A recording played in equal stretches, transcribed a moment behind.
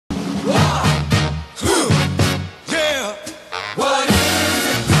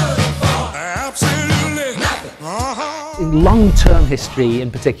long-term history in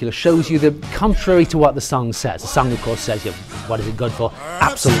particular shows you that contrary to what the song says, the song of course says, what is it good for?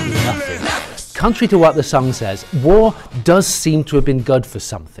 Absolutely nothing. Contrary to what the song says, war does seem to have been good for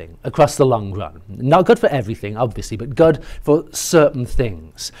something across the long run. Not good for everything, obviously, but good for certain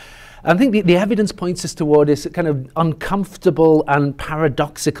things. I think the evidence points us toward this kind of uncomfortable and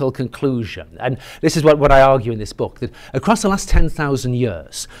paradoxical conclusion. And this is what I argue in this book, that across the last 10,000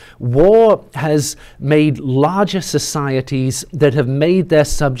 years, war has made larger societies that have made their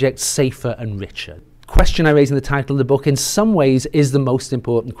subjects safer and richer. The question I raise in the title of the book, in some ways, is the most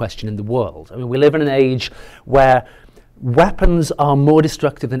important question in the world. I mean, we live in an age where weapons are more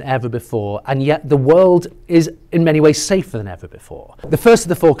destructive than ever before, and yet the world is in many ways safer than ever before. The first of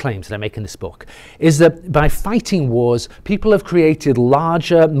the four claims that I make in this book is that by fighting wars, people have created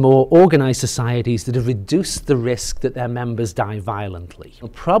larger, more organized societies that have reduced the risk that their members die violently.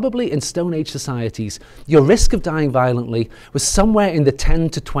 Probably in Stone Age societies, your risk of dying violently was somewhere in the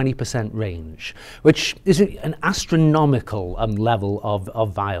 10 to 20% range, which is an astronomical level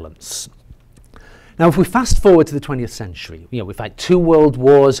of violence. Now, if we fast forward to the 20th century, we've had 2 world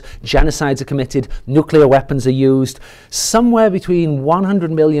wars, genocides are committed, nuclear weapons are used. Somewhere between 100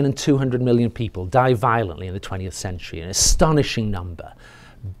 million and 200 million people die violently in the 20th century, an astonishing number.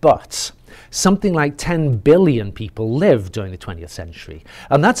 But something like 10 billion people live during the 20th century,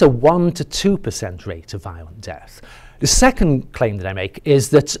 and that's a 1 to 2% rate of violent death. The second claim that I make is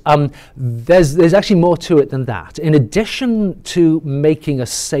that there's actually more to it than that. In addition to making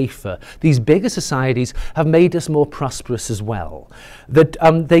us safer, these bigger societies have made us more prosperous as well. That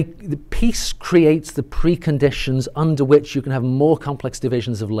the peace creates the preconditions under which you can have more complex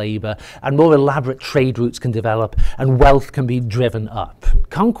divisions of labour and more elaborate trade routes can develop and wealth can be driven up.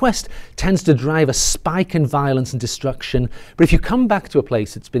 Conquest tends to drive a spike in violence and destruction, but if you come back to a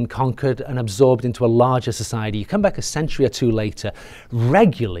place that's been conquered and absorbed into a larger society, you come back a century or 2 later,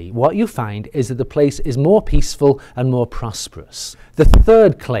 regularly what you find is that the place is more peaceful and more prosperous. The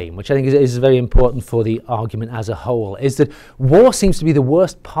third claim, which I think is very important for the argument as a whole, is that war seems to be the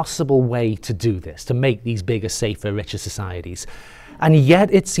worst possible way to do this, to make these bigger, safer, richer societies. And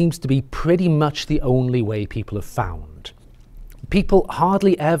yet it seems to be pretty much the only way people have found. People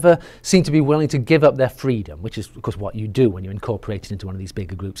hardly ever seem to be willing to give up their freedom, which is, of course, what you do when you're incorporated into one of these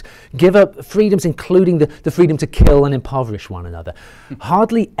bigger groups. Give up freedoms, including the freedom to kill and impoverish one another.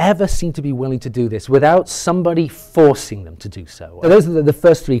 Hardly ever seem to be willing to do this without somebody forcing them to do so. So those are the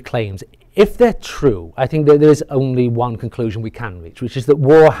first 3 claims. If they're true, I think that there is only one conclusion we can reach, which is that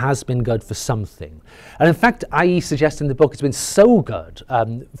war has been good for something. And in fact, I suggest in the book it's been so good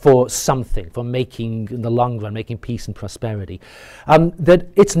for something, for making, in the long run, making peace and prosperity, that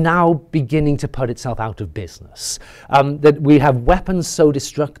it's now beginning to put itself out of business. That we have weapons so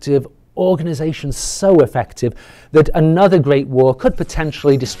destructive, organizations so effective, that another great war could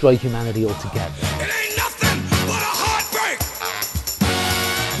potentially destroy humanity altogether.